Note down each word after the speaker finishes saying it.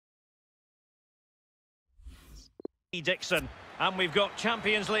Dixon. And we've got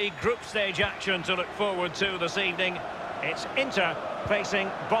Champions League group stage action to look forward to this evening. It's Inter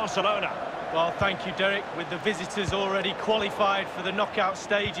facing Barcelona. Well, thank you, Derek. With the visitors already qualified for the knockout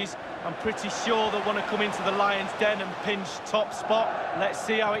stages, I'm pretty sure they'll want to come into the Lions' den and pinch top spot. Let's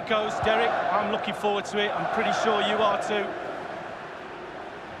see how it goes, Derek. I'm looking forward to it. I'm pretty sure you are too.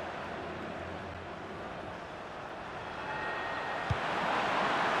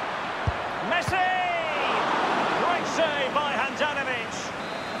 Messi! Great save by Handanovic.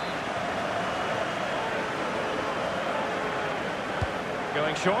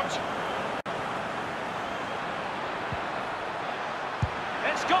 Going short.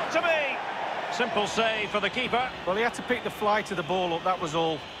 It's got to be! Simple save for the keeper. Well, he had to pick the fly to the ball up, that was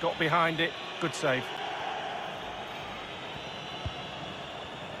all. Got behind it. Good save.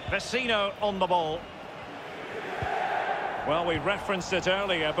 Vecino on the ball. Well, we referenced it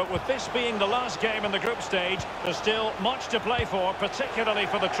earlier, but with this being the last game in the group stage, there's still much to play for, particularly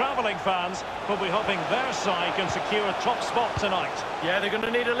for the travelling fans, who'll be hoping their side can secure a top spot tonight. Yeah, they're going to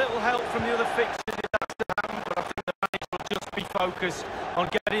need a little help from the other fixtures if that's to happen, but I think the manager will just be focused on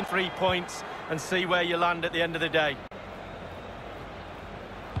getting 3 points and see where you land at the end of the day.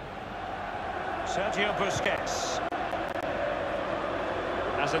 Sergio Busquets.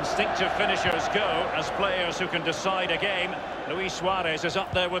 As instinctive finishers go, as players who can decide a game, Luis Suarez is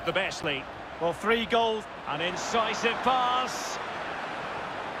up there with the best lead. Well, 3 goals. An incisive pass.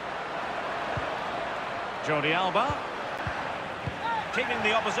 Jordi Alba. Keeping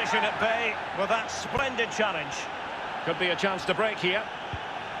the opposition at bay with that splendid challenge. Could be a chance to break here.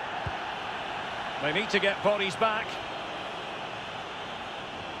 They need to get bodies back.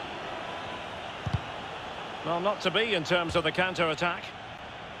 Well, not to be in terms of the counter-attack.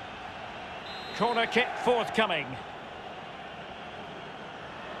 Corner kick forthcoming.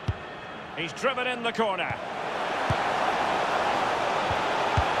 He's driven in the corner.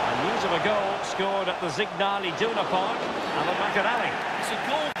 And news of a goal scored at the Signal Iduna Park. Alan McInally. It's a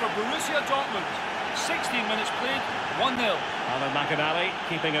goal for Borussia Dortmund. 16 minutes played, 1-0. Alan McInally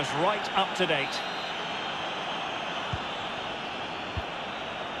keeping us right up to date.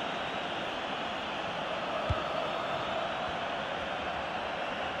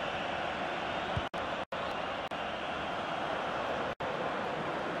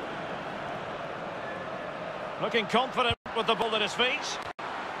 Looking confident with the ball at his feet.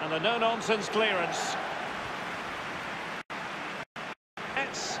 And a no-nonsense clearance.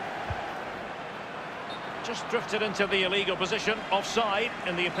 It's just drifted into the illegal position. Offside,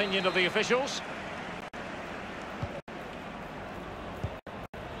 in the opinion of the officials.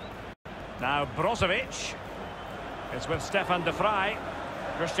 Now Brozovic. It's with Stefan de Vrij.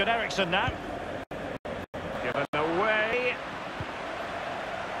 Christian Eriksen now. Given away.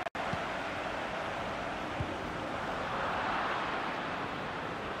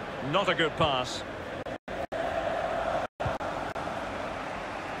 Not a good pass.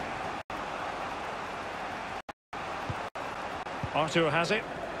 Arthur has it.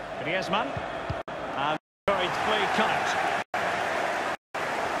 Griezmann. And very play cut.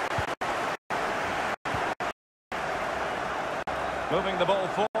 Moving the ball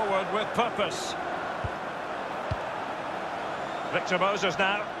forward with purpose. Victor Moses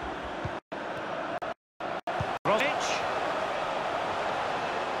now.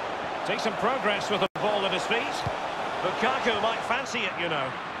 Decent progress with the ball at his feet. Lukaku might fancy it, you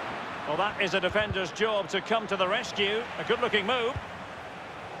know. Well, that is a defender's job to come to the rescue. A good-looking move.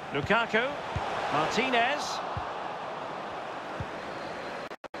 Lukaku. Martinez.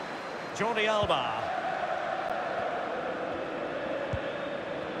 Jordi Alba.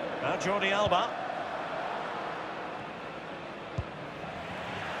 Now Jordi Alba.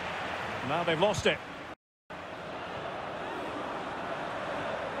 Now they've lost it.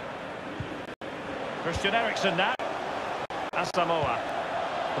 Christian Eriksen now. Asamoah.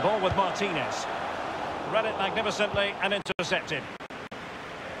 The ball with Martinez. Read it magnificently and intercepted.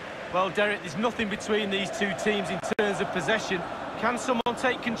 Well, Derek, there's nothing between these two teams in terms of possession. Can someone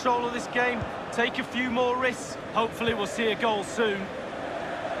take control of this game? Take a few more risks. Hopefully we'll see a goal soon.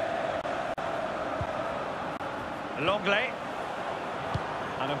 Longley.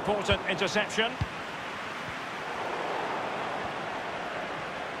 An important interception.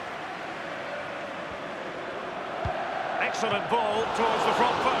 Excellent ball towards the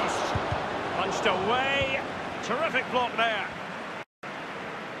front post. Punched away. Terrific block there.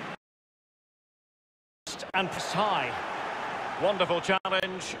 And pressed high. Wonderful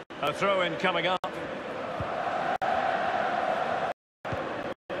challenge. A throw-in coming up.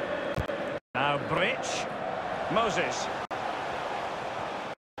 Now Bridge. Moses.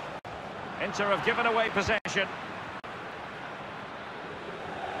 Inter have given away possession.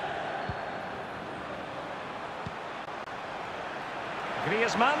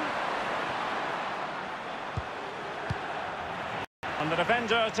 Griezmann. And the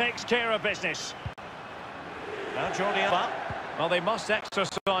defender takes care of business. Now Jordi Alba. Well, they must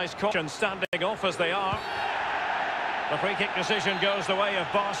exercise caution standing off as they are. The free kick decision goes the way of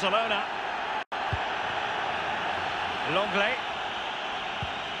Barcelona. Longley.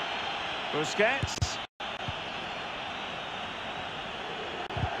 Busquets.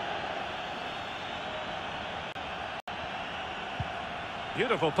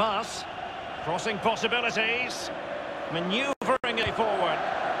 Beautiful pass. Crossing possibilities. Manoeuvring it forward.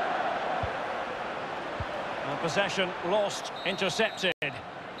 And possession lost, intercepted.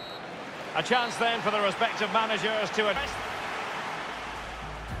 A chance then for the respective managers to address.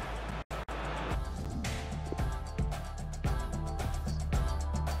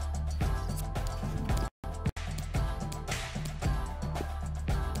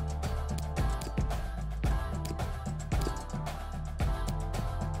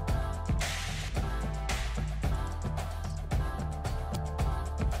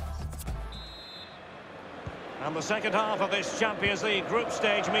 And the second half of this Champions League group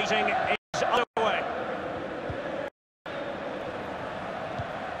stage meeting is underway.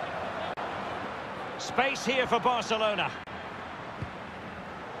 Space here for Barcelona.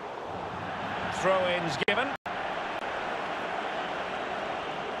 Throw-ins given.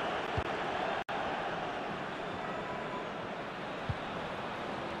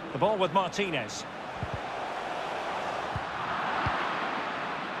 The ball with Martinez.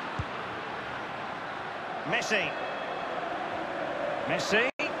 Messi.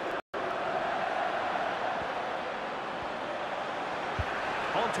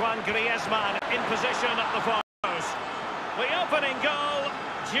 Antoine Griezmann in position at the far post. The opening goal,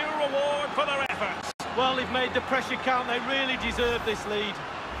 due reward for their efforts. Well, they've made the pressure count. They really deserve this lead.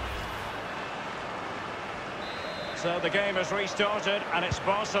 So the game has restarted and it's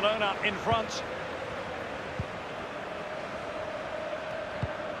Barcelona in front.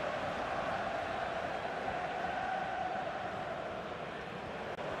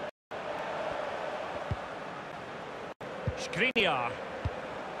 Skriniar.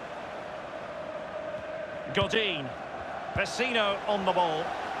 Godin. Vecino on the ball.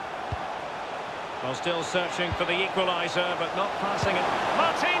 Well, still searching for the equaliser, but not passing it.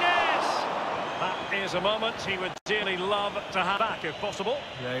 Martinez! That is a moment he would dearly love to have back, if possible.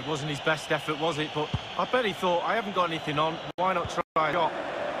 Yeah, it wasn't his best effort, was it? But I bet he thought, I haven't got anything on. Why not try a shot?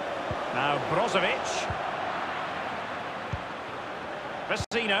 Now, Brozovic.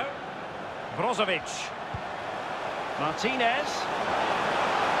 Vecino. Brozovic. Martinez.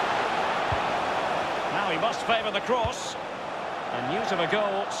 Now he must favour the cross. And news of a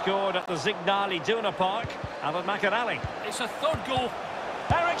goal scored at the Signal Iduna Park. Alan McAnally. It's a third goal.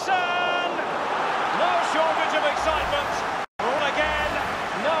 Ericsson! No shortage of excitement. All again.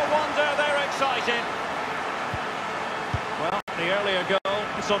 No wonder they're excited. Well, the earlier goal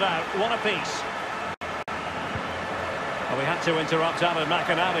cancelled out. One apiece. Well, we had to interrupt Alan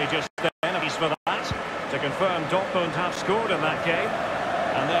McAnally just then. He's for that. To confirm Dortmund have scored in that game.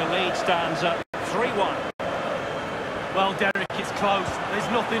 And their lead stands at 3-1. Well, Derek, it's close. There's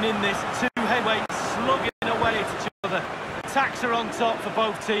nothing in this. Two heavyweights slugging away at each other. Attacks are on top for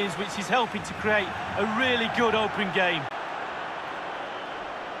both teams, which is helping to create a really good open game.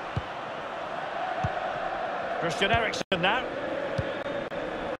 Christian Eriksen now.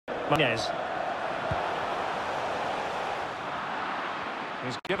 Martinez.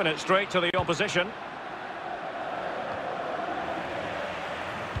 He's given it straight to the opposition.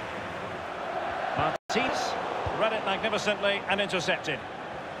 Martinez read it magnificently and intercepted.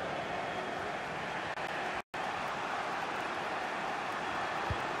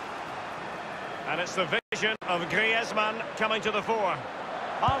 And it's the vision of Griezmann coming to the fore.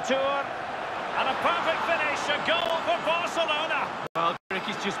 Artur, and a perfect finish, a goal for Barcelona. Well, Derek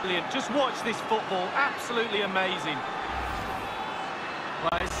is just brilliant. Just watch this football, absolutely amazing.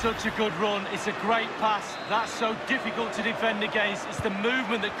 Well, it's such a good run, it's a great pass. That's so difficult to defend against. It's the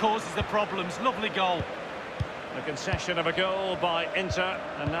movement that causes the problems. Lovely goal. The concession of a goal by Inter,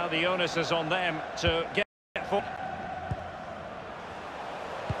 and now the onus is on them to get forward.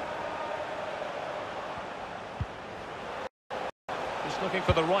 Just looking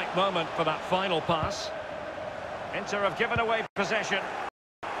for the right moment for that final pass. Inter have given away possession.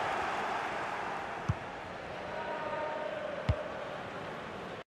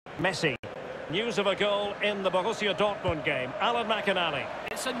 Messi. News of a goal in the Borussia Dortmund game. Alan McAnally.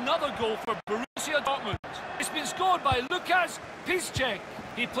 It's another goal for Borussia Dortmund. It's been scored by Lukas Piszczek.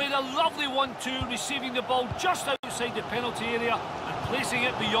 He played a lovely 1-2, receiving the ball just outside the penalty area and placing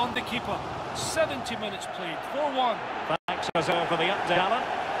it beyond the keeper. 70 minutes played, 4-1. Back does all for the update, Alan.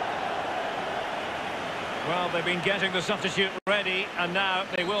 Well, they've been getting the substitute ready, and now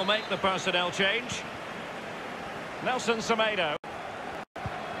they will make the personnel change. Nelson Semedo.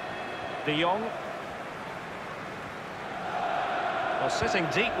 De Jong. Well, sitting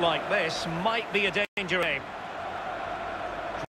deep like this might be a danger.